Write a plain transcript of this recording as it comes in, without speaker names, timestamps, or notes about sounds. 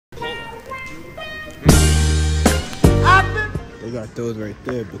They got those right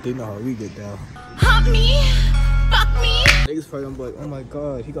there, but they know how we get down. Hump me, fuck me. Niggas probably gonna be like, oh my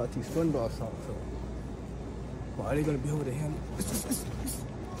god, he got these SpongeBob songs. So why are they gonna be able to handle?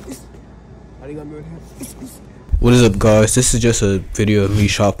 How they gonna be able to handle? What is up, guys? This is just a video of me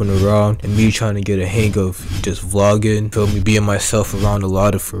shopping around and me trying to get a hang of just vlogging, feel me, being myself around a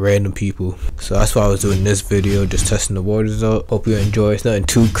lot of random people. So that's why I was doing this video, just testing the waters out. Hope you enjoy. It's nothing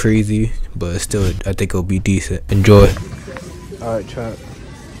too crazy, but still, I think it'll be decent. Enjoy. Alright, chat.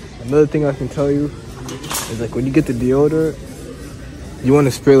 Another thing I can tell you is like when you get the deodorant, you want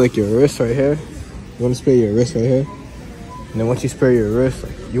to spray like your wrist right here. You want to spray your wrist right here. And then once you spray your wrist,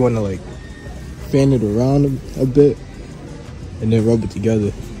 like, you want to like fan it around a bit and then rub it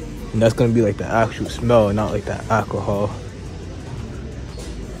together, and that's gonna be like the actual smell and not like that alcohol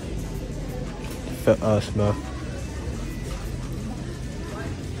smell.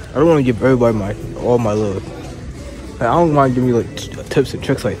 I don't want to give everybody all my little, like, I don't mind giving you like tips and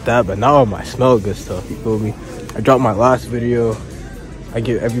tricks like that, but not all my smell good stuff, you feel me? I dropped my last video, I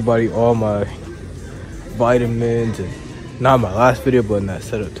give everybody all my vitamins, and not my last video but in that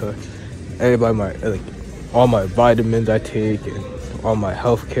setup tour. Everybody, like all my vitamins I take and all my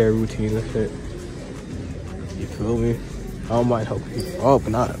healthcare routines and shit. You feel me? I don't mind helping people out, but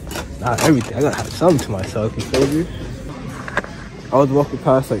not everything. I gotta have something to myself. You feel me? I was walking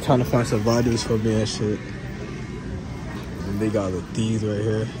past like trying to find some vitamins for me and shit. And they got like these right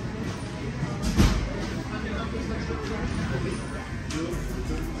here.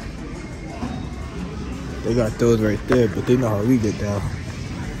 They got those right there, but they know how we get down.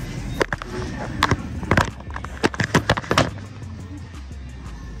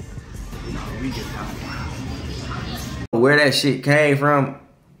 Where that shit came from,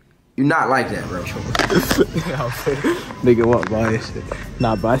 you not like that, bro. Nigga what buy shit.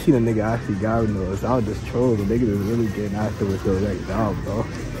 Nah, but I seen a nigga actually got those. I was just trolling. The nigga was really getting after with those right now, bro.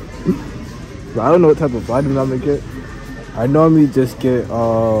 But I don't know what type of vitamin I'm gonna get. I normally just get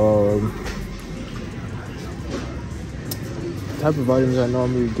the type of vitamins I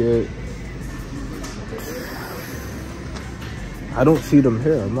normally get. I don't see them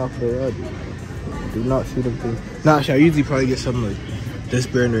here. I'm not gonna lie. Do not see them things. Nah, actually, I usually probably get something like this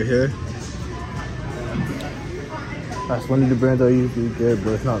brand right here. That's one of the brands I usually get,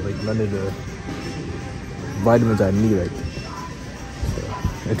 but it's not like none of the vitamins I need. Like,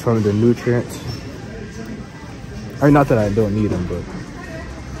 it's from the nutrients. I mean, not that I don't need them, but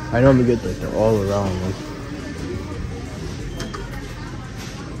I normally get like the all around ones.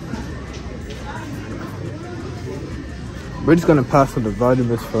 We're just gonna pass on the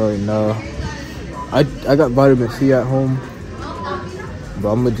vitamins for right now. I got vitamin C at home, but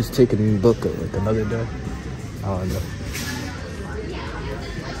I'm gonna just take a look at like another day. I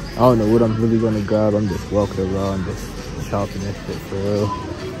don't know what I'm really gonna grab. I'm just walking around, just shopping and shit for real.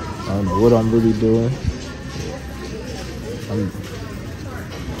 I don't know what I'm really doing. I'm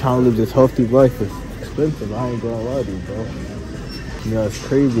trying to live this healthy life. It's expensive. I ain't gonna lie to you, bro. You know, it's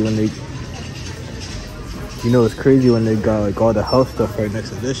crazy when they. You know, it's crazy when they got like all the health stuff right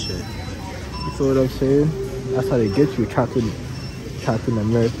next to this shit. You feel what I'm saying? That's how they get you, trapped in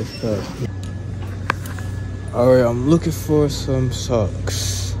American stuff. Alright, I'm looking for some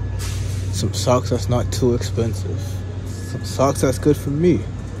socks. Some socks that's not too expensive. Some socks that's good for me.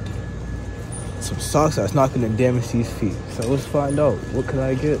 Some socks that's not gonna damage these feet. So let's find out. What can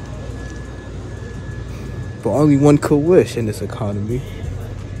I get? But only one could wish in this economy.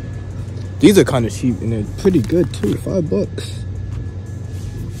 These are kind of cheap and they're pretty good too. $5.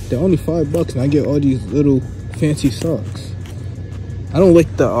 They're only $5 and I get all these little fancy socks. I don't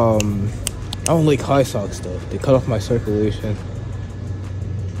like the I don't like high sock stuff. They cut off my circulation.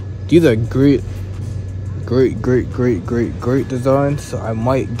 These are great designs, so I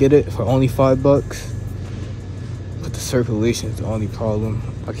might get it for only $5. But the circulation is the only problem.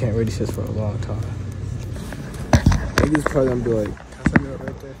 I can't wear these shits for a long time. Niggas probably gonna be like,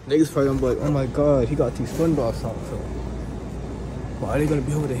 niggas probably gonna be like, oh my god, he got these SpongeBob songs. So why are they gonna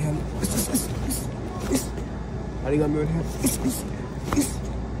be able to handle? How they gonna be able to handle?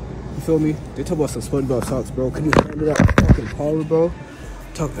 You feel me? They talk about some SpongeBob socks, bro. Can you handle that fucking power, bro?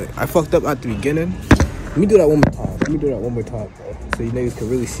 I fucked up at the beginning. Let me do that one more time. Bro. So you niggas can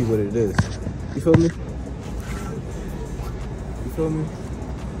really see what it is. You feel me? You feel me?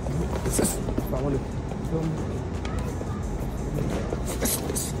 If I wanna, you feel me?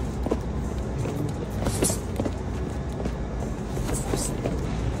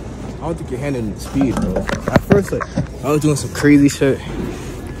 I don't think you're handling the speed, bro. At first, like, I was doing some crazy shit.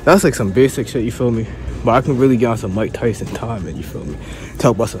 That's like some basic shit, you feel me? But I can really get on some Mike Tyson time, and you feel me?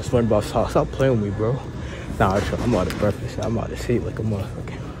 Talk about some SpongeBob socks. Stop playing with me, bro. Nah, I'm out of breath and shit. I'm out of shape like a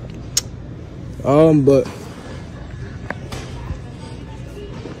motherfucker. But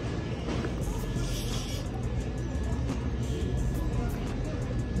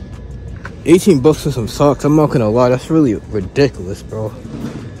 18 bucks for some socks. I'm not gonna lie, that's really ridiculous, bro.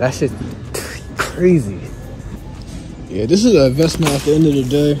 That shit crazy. Yeah, this is an investment at the end of the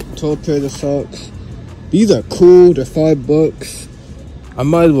day. 12 pairs of socks. These are cool. They're $5. I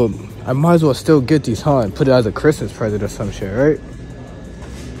might as well still get these, huh? And put it as a Christmas present or some shit, right?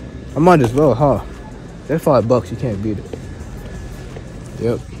 I might as well, huh? They're $5. You can't beat it.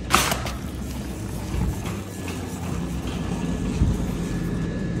 Yep.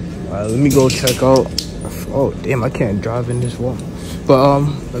 Alright, let me go check out. Oh damn, I can't drive in this wall. But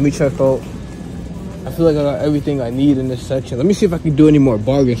let me check out. I feel like I got everything I need in this section. Let me see if I can do any more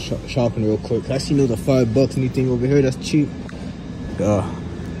bargain shopping real quick. I see those are $5. Anything over here that's cheap? Alright,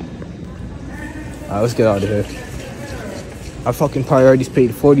 let's get out of here. I fucking probably already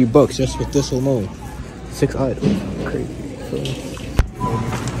paid $40 just with this alone. 6 items. Crazy.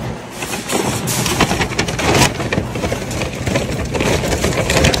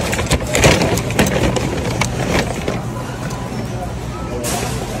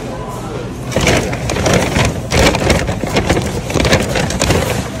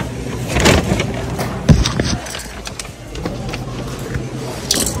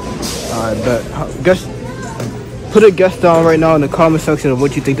 Guess, put a guess down right now in the comment section of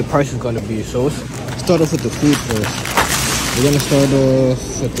what you think the price is going to be. So let's start off with the food first. We're going to start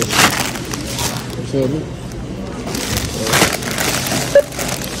off with this.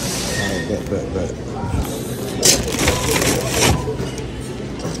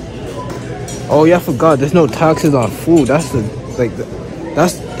 Oh yeah, I forgot. There's no taxes on food. That's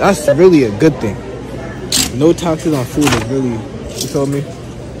that's really a good thing. No taxes on food is really, you feel me?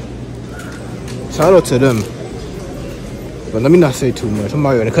 Shout out to them. But let me not say too much. I'm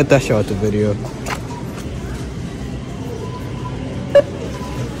already gonna cut that shit out the video.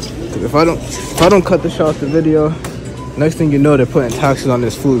 If I don't cut the shit out the video, next thing you know they're putting taxes on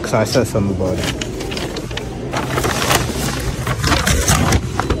this food because I said something about it.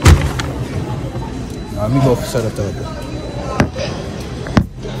 Let me go set up the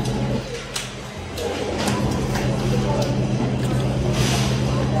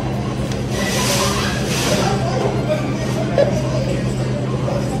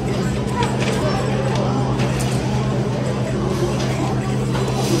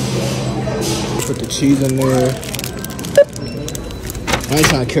put the cheese in there. I ain't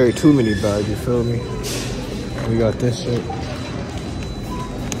trying to carry too many bags, you feel me? We got this shit.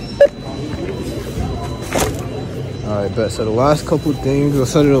 Alright, bet. So the last couple things, we'll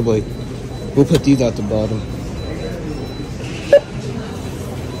set it up like, we'll put these at the bottom.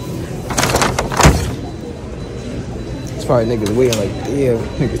 It's probably niggas waiting like, damn,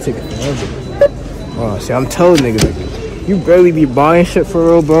 niggas taking forever. Oh, see, I'm telling niggas, like, you barely be buying shit for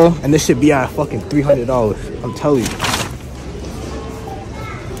real, bro. And this shit be at fucking $300. I'm telling you.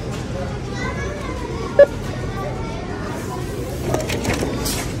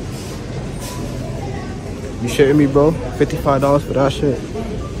 You shitting me, bro? $55 for that shit?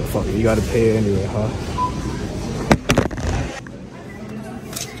 Well, fuck it, you gotta pay it anyway, huh?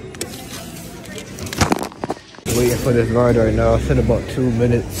 Waiting for this ride right now. It's in about 2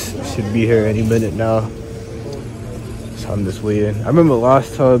 minutes. Should be here any minute now. So I'm just waiting. I remember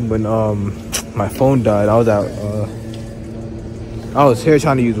last time when my phone died. I was here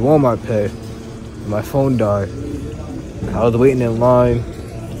trying to use Walmart Pay. My phone died. I was waiting in line.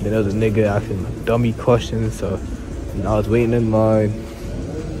 Then there was a nigga asking dummy questions, so I was waiting in line,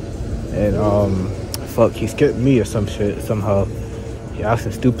 and fuck, he skipped me or some shit somehow. He asked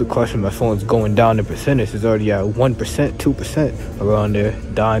a stupid question. My phone's going down the percentage. It's already at 1%, 2% around there,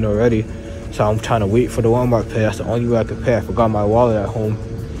 dying already. So I'm trying to wait for the Walmart Pay. That's the only way I could pay. I forgot my wallet at home,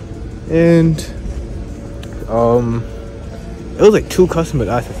 and it was like 2 customers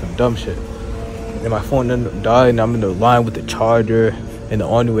asking some dumb shit, and my phone ended up dying. I'm in the line with the charger. And the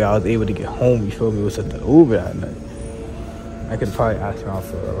only way I was able to get home, you feel me, was at the Uber that night. I could probably ask around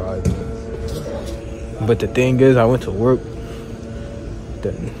for a ride. But the thing is, I went to work.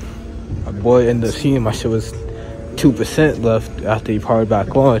 Then my boy ended up seeing my shit was 2% left after he powered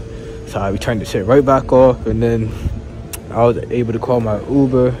back on. So I returned the shit right back off. And then I was able to call my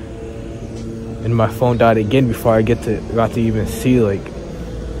Uber. And my phone died again before I got to even see like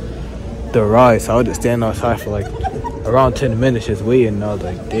the ride. So I was just standing outside for like around 10 minutes just waiting, and I was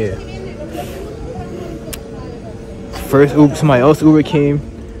like, damn. First Uber, somebody else Uber came.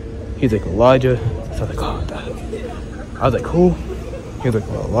 He's like, Elijah. So I was like, oh, that. I was like, who? He was like,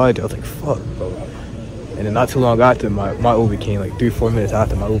 well, Elijah. I was like, fuck, bro. And then not too long after, my Uber came, like 3-4 minutes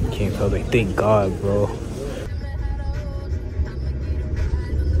after my Uber came. So I was like, thank God, bro.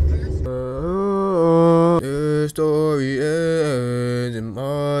 The story ends and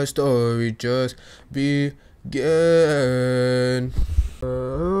my story just began.